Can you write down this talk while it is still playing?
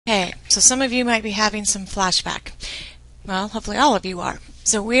So some of you might be having some flashback. Well, hopefully all of you are.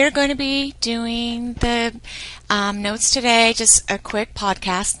 So we're going to be doing the notes today, just a quick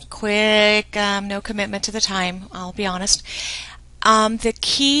podcast, no commitment to the time, I'll be honest. The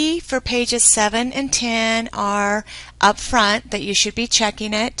key for pages 7 and 10 are up front that you should be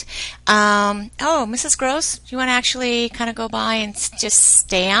checking it. Oh, Mrs. Gross, do you want to actually kind of go by and just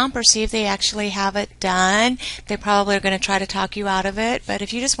stamp or see if they actually have it done? They probably are going to try to talk you out of it, but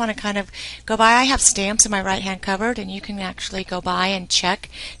if you just want to kind of go by, I have stamps in my right hand cupboard and you can actually go by and check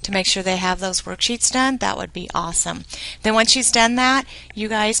to make sure they have those worksheets done. That would be awesome. Then once she's done that, you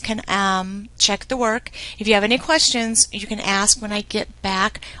guys can check the work. If you have any questions, you can ask when I get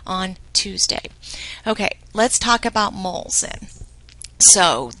back on Tuesday. Okay, let's talk about moles then.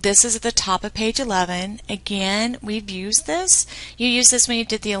 So this is at the top of page 11. Again, we've used this. You used this when you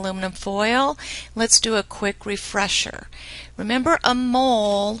did the aluminum foil. Let's do a quick refresher. Remember, a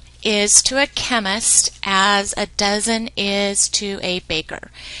mole is to a chemist as a dozen is to a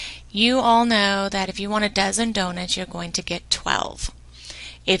baker. You all know that if you want a dozen donuts, you're going to get 12.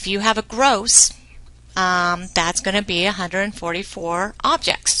 If you have a gross, that's going to be 144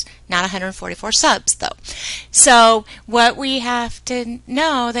 objects, not 144 subs though. So what we have to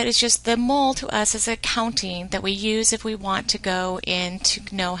know that is just the mole to us is a counting that we use if we want to go in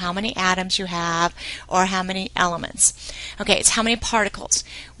to know how many atoms you have or how many elements. Okay, it's how many particles.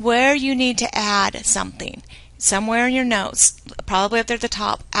 Where you need to add something, somewhere in your notes, probably up there at the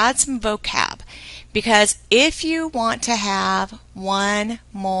top, add some vocab. Because if you want to have 1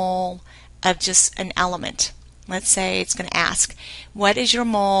 mole of just an element, let's say it's going to ask, what is your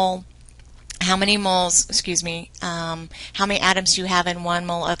mole, how many moles, how many atoms do you have in 1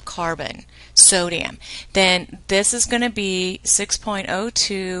 mole of carbon, sodium? Then this is going to be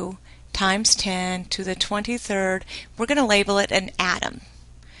 6.02 times 10 to the 23rd. We're going to label it an atom.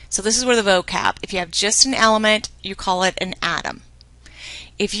 So this is where the vocab, if you have just an element, you call it an atom.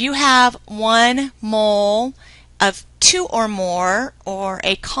 If you have 1 mole of 2 or more, or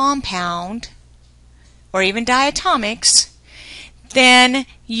a compound, or even diatomics, then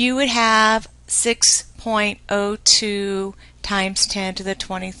you would have 6.02 times 10 to the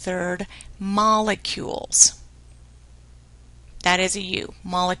 23rd molecules. That is a U,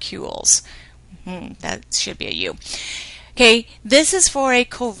 molecules. That should be a U. Okay, this is for a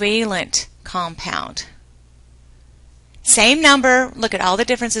covalent compound. Same number, look at all the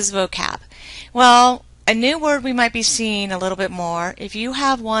differences vocab. Well, a new word we might be seeing a little bit more, if you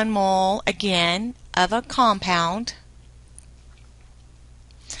have 1 mole, again, of a compound,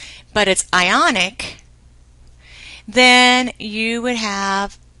 but it's ionic, then you would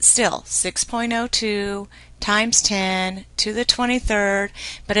have still 6.02 times 10 to the 23rd,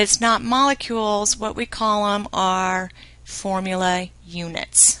 but it's not molecules. What we call them are formula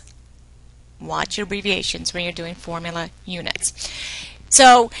units. Watch your abbreviations when you're doing formula units.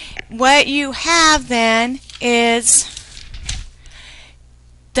 So what you have then is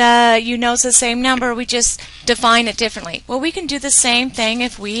you know it's the same number, we just define it differently. Well, we can do the same thing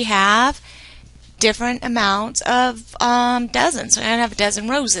if we have different amounts of dozens. I can have a dozen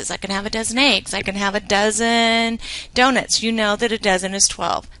roses, I can have a dozen eggs, I can have a dozen donuts. You know that a dozen is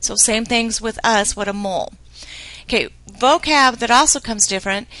 12. So same things with us, what a mole. Okay, vocab that also comes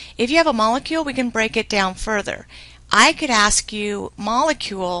different. If you have a molecule, we can break it down further. I could ask you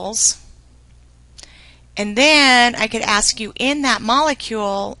molecules, and then I could ask you in that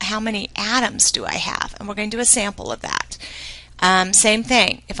molecule, how many atoms do I have? And we're going to do a sample of that. Same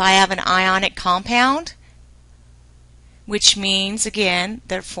thing. If I have an ionic compound, which means, again,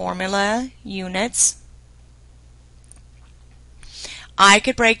 they're formula units, I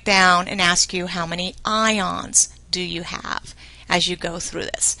could break down and ask you how many ions do you have as you go through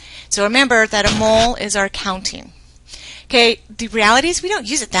this. So remember that a mole is our counting. Okay, the reality is we don't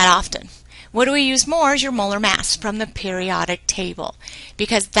use it that often. What do we use more is your molar mass from the periodic table,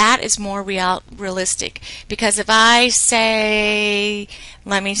 because that is more realistic. Because if I say,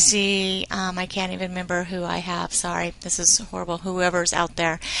 let me see, I can't even remember who I have. Sorry, this is horrible. Whoever's out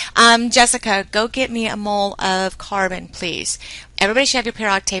there. Jessica, go get me a mole of carbon, please. Everybody should have your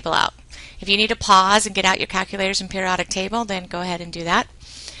periodic table out. If you need to pause and get out your calculators and periodic table, then go ahead and do that.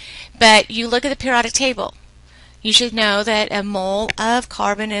 But you look at the periodic table. You should know that a mole of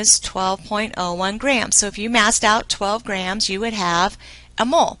carbon is 12.01 grams. So if you massed out 12 grams, you would have a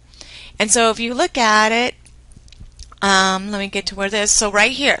mole. And so if you look at it, let me get to where this, so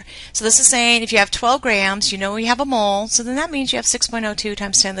right here. So this is saying if you have 12 grams, you know you have a mole, so then that means you have 6.02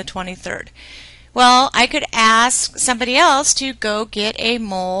 times 10 to the 23rd. Well, I could ask somebody else to go get a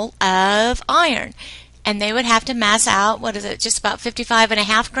mole of iron. and they would have to mass out, what is it, just about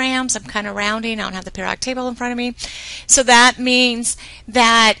 55.5 grams. I'm kind of rounding. I don't have the periodic table in front of me. So that means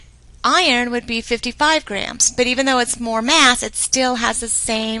that iron would be 55 grams, but even though it's more mass, it still has the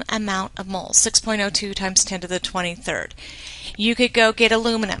same amount of moles, 6.02 times 10 to the 23rd. You could go get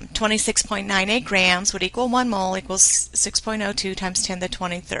aluminum. 26.98 grams would equal 1 mole equals 6.02 times 10 to the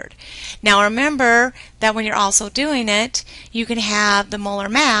 23rd. Now remember that when you're also doing it, you can have the molar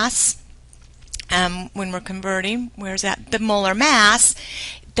mass, when we're converting, where's that? The molar mass,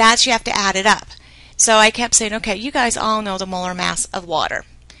 that's you have to add it up. So I kept saying, okay, you guys all know the molar mass of water.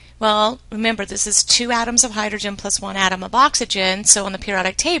 Well, remember, this is 2 atoms of hydrogen plus 1 atom of oxygen. So on the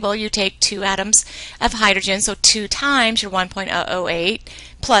periodic table, you take 2 atoms of hydrogen, so 2 times your 1.008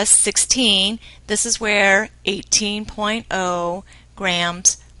 plus 16. This is where 18.0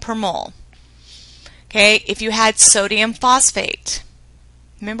 grams per mole. Okay, if you had sodium phosphate,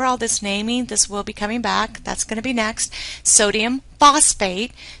 remember all this naming? This will be coming back. That's going to be next. Sodium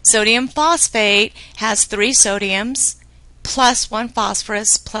phosphate. Sodium phosphate has 3 sodiums plus 1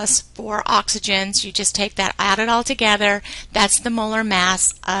 phosphorus plus 4 oxygens. You just take that, add it all together. That's the molar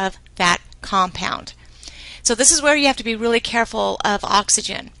mass of that compound. So this is where you have to be really careful of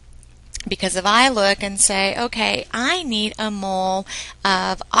oxygen. Because if I look and say, okay, I need a mole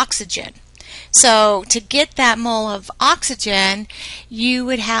of oxygen. So to get that mole of oxygen, you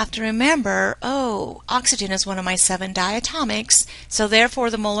would have to remember, oh, oxygen is one of my 7 diatomics, so therefore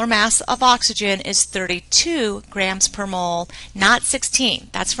the molar mass of oxygen is 32 grams per mole, not 16.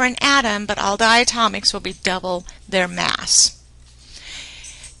 That's for an atom, but all diatomics will be double their mass.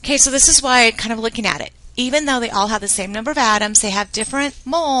 Okay, so this is why I'm kind of looking at it. Even though they all have the same number of atoms, they have different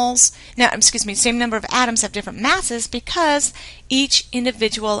moles. No, excuse me, same number of atoms have different masses because each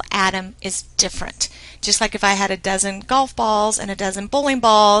individual atom is different. Just like if I had a dozen golf balls and a dozen bowling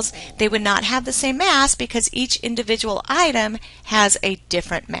balls, they would not have the same mass because each individual item has a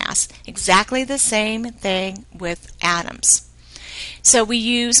different mass. Exactly the same thing with atoms. So we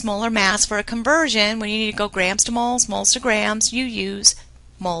use molar mass for a conversion. When you need to go grams to moles, moles to grams, you use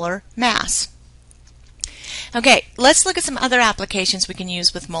molar mass. Okay, let's look at some other applications we can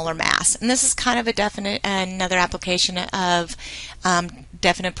use with molar mass. And this is kind of another application of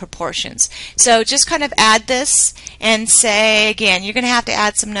definite proportions. So just kind of add this and say, again, you're going to have to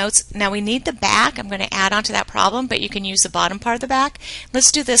add some notes. Now we need the back. I'm going to add onto that problem, but you can use the bottom part of the back.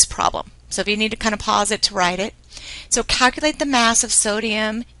 Let's do this problem. So if you need to kind of pause it to write it. So calculate the mass of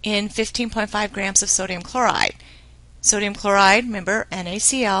sodium in 15.5 grams of sodium chloride. Sodium chloride, remember,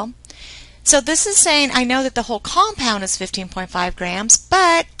 NaCl. So this is saying I know that the whole compound is 15.5 grams,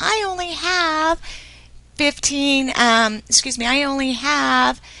 but I only have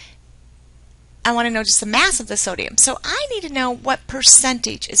I want to know just the mass of the sodium. So I need to know what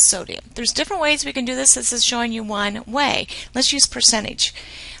percentage is sodium. There's different ways we can do this. This is showing you one way. Let's use percentage.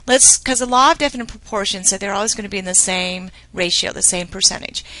 Because the law of definite proportions said they're always going to be in the same ratio, the same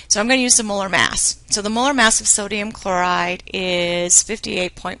percentage. So I'm going to use the molar mass. So the molar mass of sodium chloride is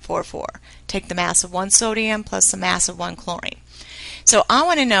 58.44. Take the mass of 1 sodium plus the mass of 1 chlorine. So I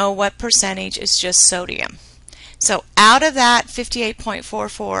want to know what percentage is just sodium. So out of that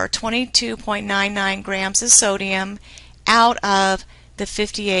 58.44, 22.99 grams is sodium out of the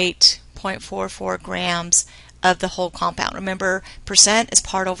 58.44 grams of the whole compound. Remember, percent is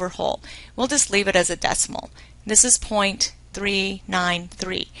part over whole. We'll just leave it as a decimal. This is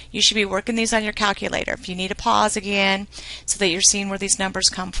 0.393. You should be working these on your calculator. If you need to pause again so that you're seeing where these numbers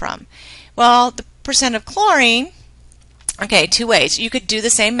come from. Well, the percent of chlorine, okay, 2 ways. You could do the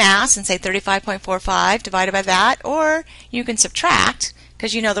same mass and say 35.45 divided by that, or you can subtract,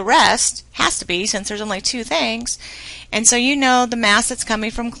 because you know the rest has to be, since there's only 2 things. And so you know the mass that's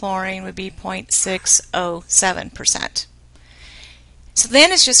coming from chlorine would be 0.607%. So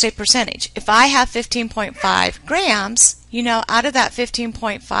then it's just a percentage. If I have 15.5 grams, you know out of that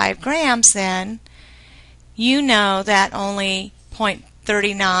 15.5 grams then, you know that only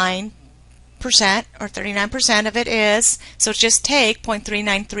 0.39% or 39% of it is, so just take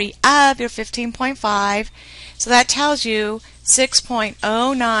 0.393 of your 15.5. So that tells you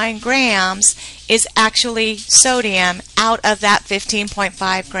 6.09 grams is actually sodium out of that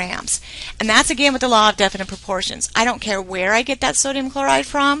 15.5 grams. And that's again with the law of definite proportions. I don't care where I get that sodium chloride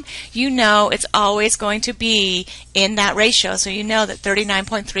from, you know it's always going to be in that ratio. So you know that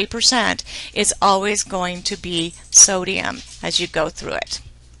 39.3% is always going to be sodium as you go through it.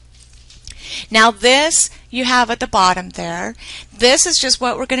 Now this you have at the bottom there. This is just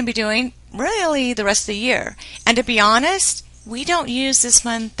what we're going to be doing really the rest of the year. And to be honest, we don't use this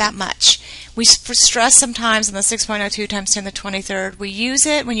one that much. We stress sometimes in the 6.02 times 10 to the 23rd, we use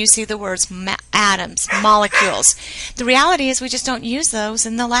it when you see the words atoms, molecules. The reality is we just don't use those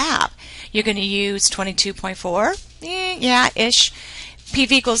in the lab. You're going to use 22.4, yeah-ish.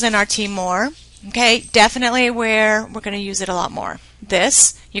 PV equals nRT more. Okay, definitely where we're going to use it a lot more.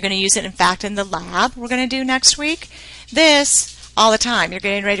 This, you're going to use it, in fact, in the lab we're going to do next week. This, all the time. You're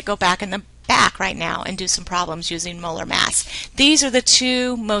getting ready to go back in the back right now and do some problems using molar mass. These are the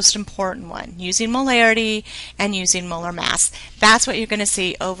two most important ones, using molarity and using molar mass. That's what you're going to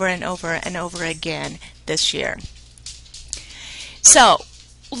see over and over and over again this year. So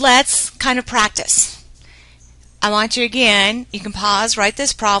let's kind of practice. I want you again, you can pause, write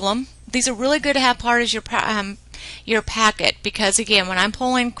this problem. These are really good to have part of your packet because, again, when I'm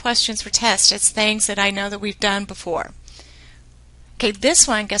pulling questions for tests, it's things that I know that we've done before. Okay, this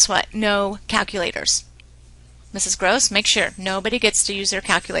one, guess what? No calculators. Mrs. Gross, make sure nobody gets to use their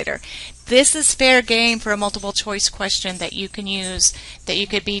calculator. This is fair game for a multiple choice question that you can use, that you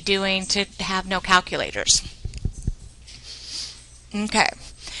could be doing to have no calculators. Okay,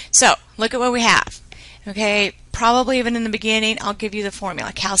 so look at what we have. Okay, probably even in the beginning, I'll give you the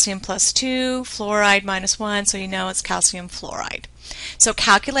formula. Calcium plus 2, fluoride minus 1, so you know it's calcium fluoride. So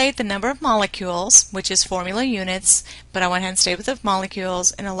calculate the number of molecules, which is formula units, but I went ahead and stayed with the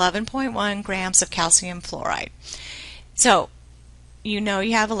molecules, and 11.1 grams of calcium fluoride. So you know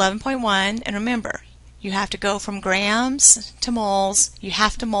you have 11.1, and remember, you have to go from grams to moles. You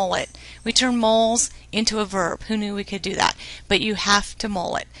have to mole it. We turn moles into a verb. Who knew we could do that? But you have to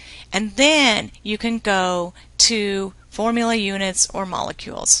mole it. And then you can go to formula units or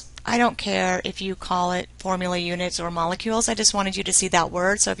molecules. I don't care if you call it formula units or molecules. I just wanted you to see that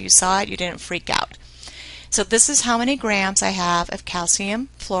word, so if you saw it, you didn't freak out. So this is how many grams I have of calcium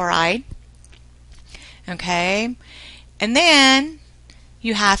fluoride. Okay, and then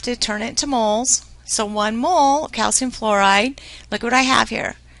you have to turn it into moles. So 1 mole of calcium fluoride, look what I have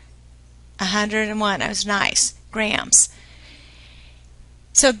here, 101, that was nice, grams.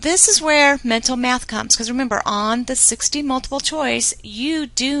 So this is where mental math comes, because remember, on the 60 multiple choice, you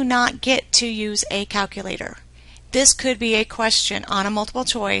do not get to use a calculator. This could be a question on a multiple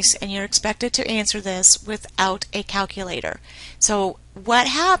choice, and you're expected to answer this without a calculator. So what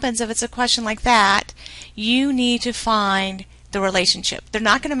happens if it's a question like that? You need to find the relationship. They're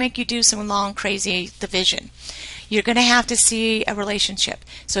not going to make you do some long, crazy division. You're going to have to see a relationship.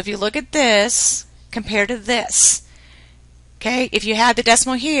 So if you look at this compared to this, okay, if you had the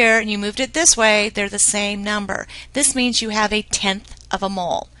decimal here and you moved it this way, they're the same number. This means you have a tenth of a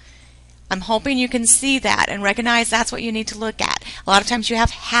mole. I'm hoping you can see that and recognize that's what you need to look at. A lot of times you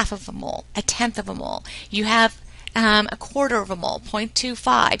have half of a mole, a tenth of a mole. You have a quarter of a mole,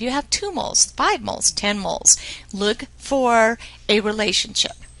 0.25. You have 2 moles, 5 moles, 10 moles. Look for a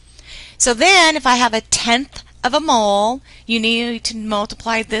relationship. So then if I have a tenth of a mole, you need to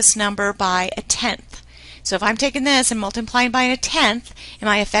multiply this number by a tenth. So if I'm taking this and multiplying by a tenth, am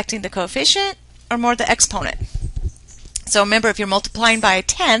I affecting the coefficient or more the exponent? So remember, if you're multiplying by a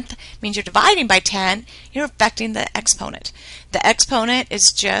tenth, means you're dividing by 10, you're affecting the exponent. The exponent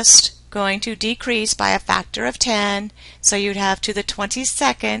is just going to decrease by a factor of 10, so you'd have to the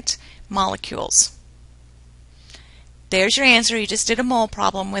 22nd molecules. There's your answer. You just did a mole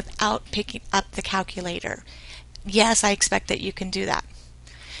problem without picking up the calculator. Yes, I expect that you can do that.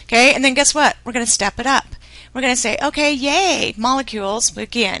 Okay, and then guess what? We're going to step it up. We're going to say, okay, yay, molecules.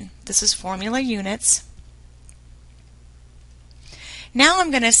 Again, this is formula units. Now I'm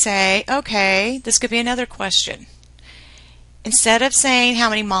going to say, okay, this could be another question. Instead of saying how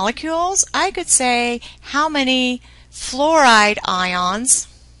many molecules, I could say how many fluoride ions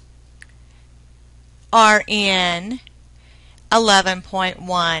are in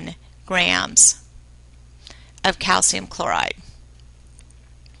 11.1 grams of calcium chloride.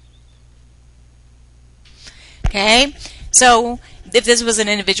 Okay, so if this was an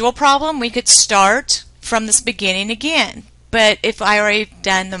individual problem, we could start from this beginning again. But if I already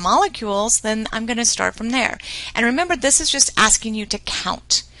done the molecules, then I'm going to start from there. And remember, this is just asking you to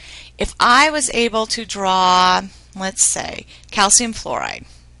count. If I was able to draw, let's say, calcium fluoride,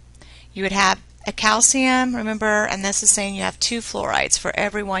 you would have a calcium, remember, and this is saying you have 2 fluorides for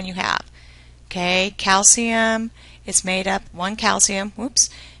every one you have. Okay, calcium is made up 1 calcium, whoops,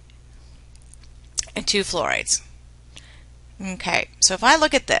 and 2 fluorides. Okay, so if I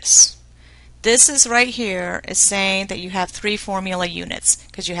look at this, this is right here is saying that you have 3 formula units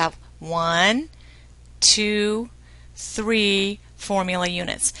because you have 1, 2, 3 formula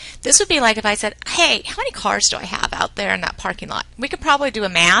units. This would be like if I said, hey, how many cars do I have out there in that parking lot? We could probably do a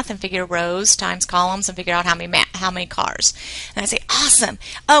math and figure rows times columns and figure out how many cars. And I say, awesome.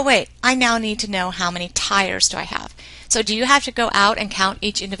 Oh, wait, I now need to know how many tires do I have. So do you have to go out and count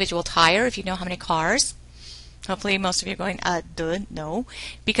each individual tire if you know how many cars? Hopefully most of you are going, no.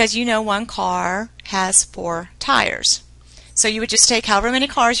 Because you know one car has 4 tires. So you would just take however many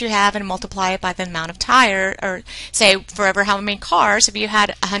cars you have and multiply it by the amount of tire, or say for how many cars. If you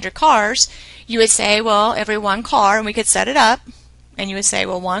had 100 cars, you would say, well, every one car, and we could set it up, and you would say,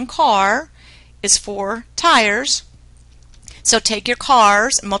 well, one car is 4 tires. So take your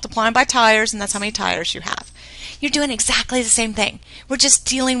cars and multiply them by tires, and that's how many tires you have. You're doing exactly the same thing. We're just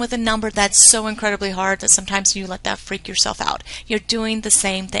dealing with a number that's so incredibly hard that sometimes you let that freak yourself out. You're doing the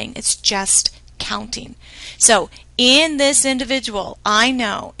same thing. It's just counting. So in this individual, I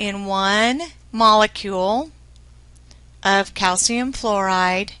know in one molecule of calcium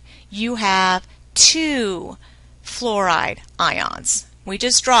fluoride, you have 2 fluoride ions. We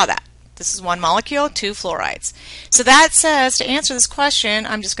just draw that. This is one molecule, 2 fluorides. So that says, to answer this question,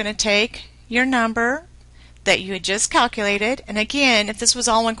 I'm just going to take your number that you had just calculated. And again, if this was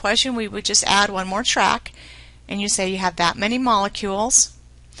all one question, we would just add one more track. And you say you have that many molecules.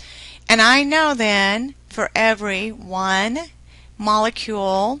 And I know then for every one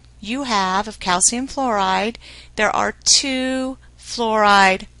molecule you have of calcium fluoride, there are 2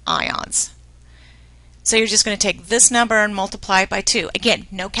 fluoride ions. So you're just going to take this number and multiply it by 2. Again,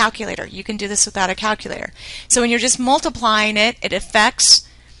 no calculator. You can do this without a calculator. So when you're just multiplying it, it affects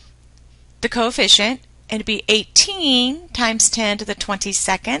the coefficient, and it'd be 18 times 10 to the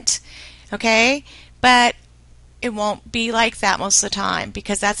 22nd. Okay? But it won't be like that most of the time,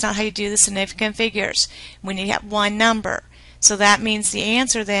 because that's not how you do the significant figures. We need to have one number. So that means the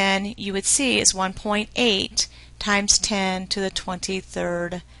answer then you would see is 1.8 times 10 to the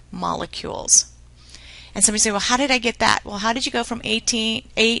 23rd molecules. And somebody say, well, how did I get that? Well, how did you go from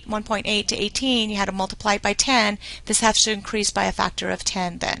 1.8 to 18? You had to multiply it by 10. This has to increase by a factor of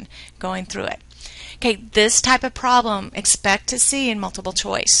 10 then, going through it. Okay, this type of problem, expect to see in multiple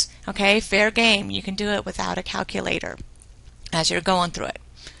choice. Okay, fair game. You can do it without a calculator as you're going through it.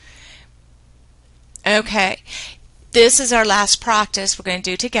 Okay, this is our last practice we're going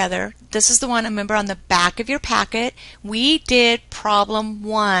to do together. This is the one, remember, on the back of your packet. We did problem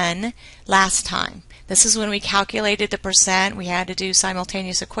 1 last time. This is when we calculated the percent. We had to do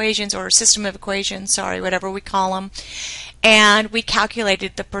simultaneous equations, or a system of equations, sorry, whatever we call them. And we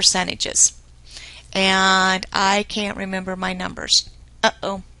calculated the percentages. And I can't remember my numbers.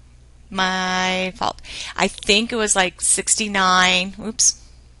 Uh-oh, my fault. I think it was like 69, oops,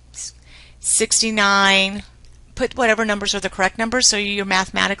 69, put whatever numbers are the correct numbers, so your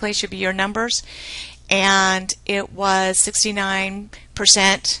mathematically should be your numbers. And it was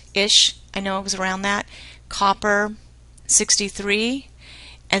 69%-ish, I know it was around that. Copper, 63.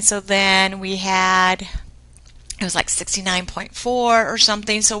 And so then we had, it was like 69.4 or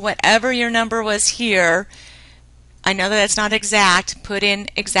something. So whatever your number was here, I know that that's not exact, put in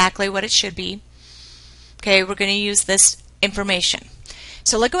exactly what it should be. Okay, we're going to use this information.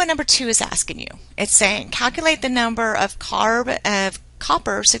 So look at what number 2 is asking you. It's saying calculate the number of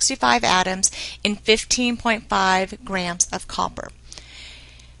copper 65 atoms in 15.5 grams of copper.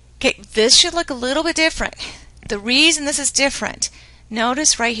 Okay, this should look a little bit different. The reason this is different,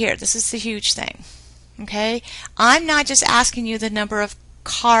 notice right here, this is the huge thing. Okay, I'm not just asking you the number of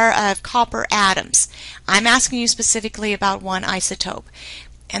copper atoms. I'm asking you specifically about one isotope.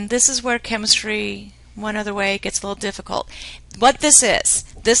 And this is where chemistry, one other way, gets a little difficult. What this is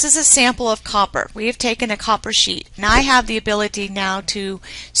a sample of copper. We have taken a copper sheet, and I have the ability now to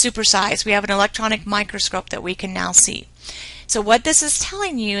supersize. We have an electronic microscope that we can now see. So what this is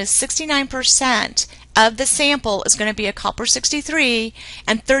telling you is 69% of the sample is going to be a copper 63,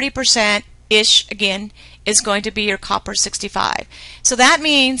 and 30%-ish, again, is going to be your copper 65. So that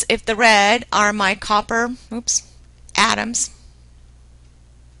means if the red are my copper, atoms,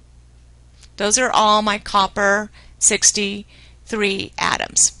 those are all my copper 63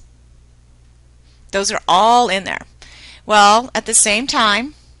 atoms. Those are all in there. Well, at the same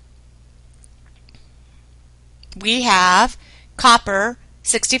time, we have copper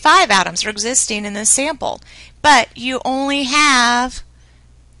 65 atoms are existing in this sample, but you only have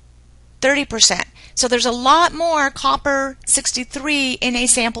 30%. So there's a lot more copper 63 in a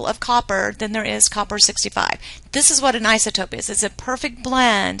sample of copper than there is copper 65. This is what an isotope is. It's a perfect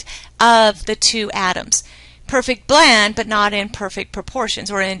blend of the two atoms. Perfect blend, but not in perfect proportions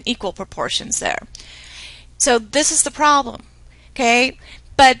or in equal proportions there. So this is the problem. Okay,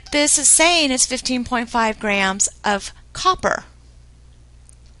 but this is saying it's 15.5 grams of copper.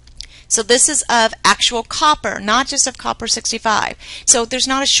 So this is of actual copper, not just of copper 65. So there's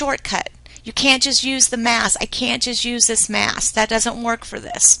not a shortcut. You can't just use the mass. I can't just use this mass. That doesn't work for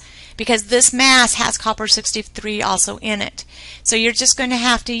this because this mass has copper 63 also in it. So you're just going to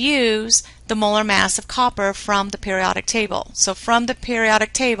have to use the molar mass of copper from the periodic table. So from the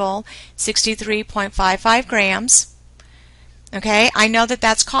periodic table, 63.55 grams. Okay, I know that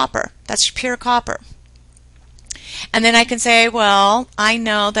that's copper. That's pure copper. And then I can say, well, I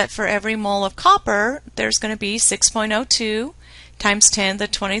know that for every mole of copper, there's going to be 6.02 times 10 to the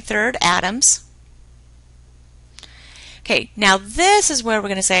 23rd atoms. Okay, now this is where we're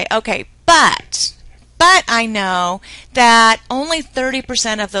going to say, okay, but I know that only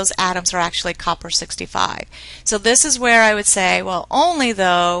 30% of those atoms are actually copper 65. So this is where I would say, well, only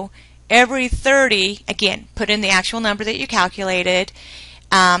though every 30, again, put in the actual number that you calculated,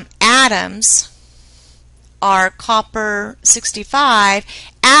 atoms are copper 65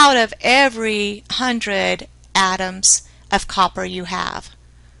 out of every 100 atoms of copper you have.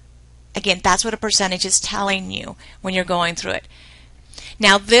 Again, that's what a percentage is telling you when you're going through it.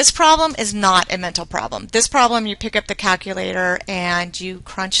 Now this problem is not a mental problem. This problem you pick up the calculator and you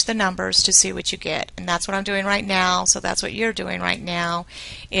crunch the numbers to see what you get. And that's what I'm doing right now. So that's what you're doing right now,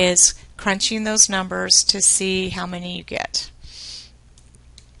 is crunching those numbers to see how many you get.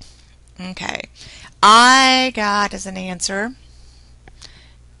 Okay. I got as an answer,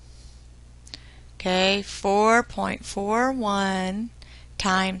 okay, 4.41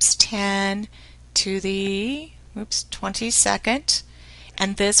 times 10 to the 22nd.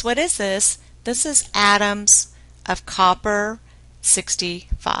 And this, what is this? This is atoms of copper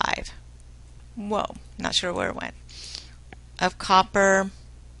 65. Whoa, not sure where it went. Of copper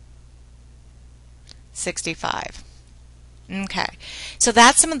 65. Okay, so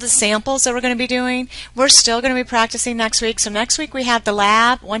that's some of the samples that we're going to be doing. We're still going to be practicing next week. So next week we have the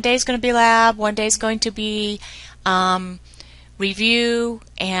lab. One day is going to be lab. One day is going to be review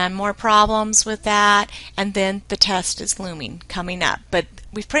and more problems with that. And then the test is looming, coming up. But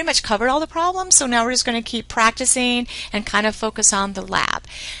we've pretty much covered all the problems. So now we're just going to keep practicing and kind of focus on the lab.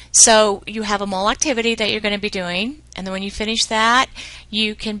 So you have a mole activity that you're going to be doing. And then when you finish that,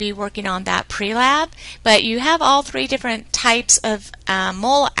 you can be working on that pre-lab. But you have all three different types of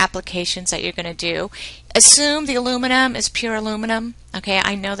mole applications that you're going to do. Assume the aluminum is pure aluminum. Okay,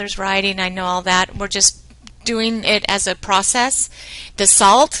 I know there's writing, I know all that. We're just doing it as a process. The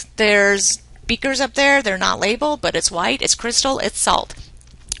salt, there's beakers up there. They're not labeled, but it's white, it's crystal, it's salt.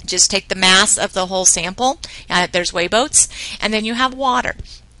 Just take the mass of the whole sample. There's weigh boats. And then you have water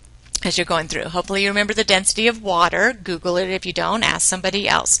as you're going through. Hopefully you remember the density of water. Google it. If you don't, ask somebody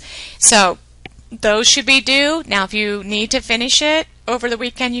else. So those should be due. Now if you need to finish it over the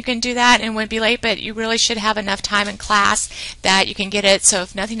weekend, you can do that and won't be late, but you really should have enough time in class that you can get it. So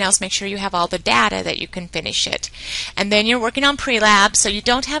if nothing else, make sure you have all the data that you can finish it. And then you're working on pre-lab, so you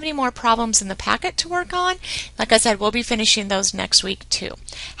don't have any more problems in the packet to work on. Like I said, we'll be finishing those next week too.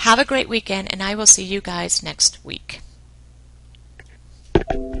 Have a great weekend, and I will see you guys next week.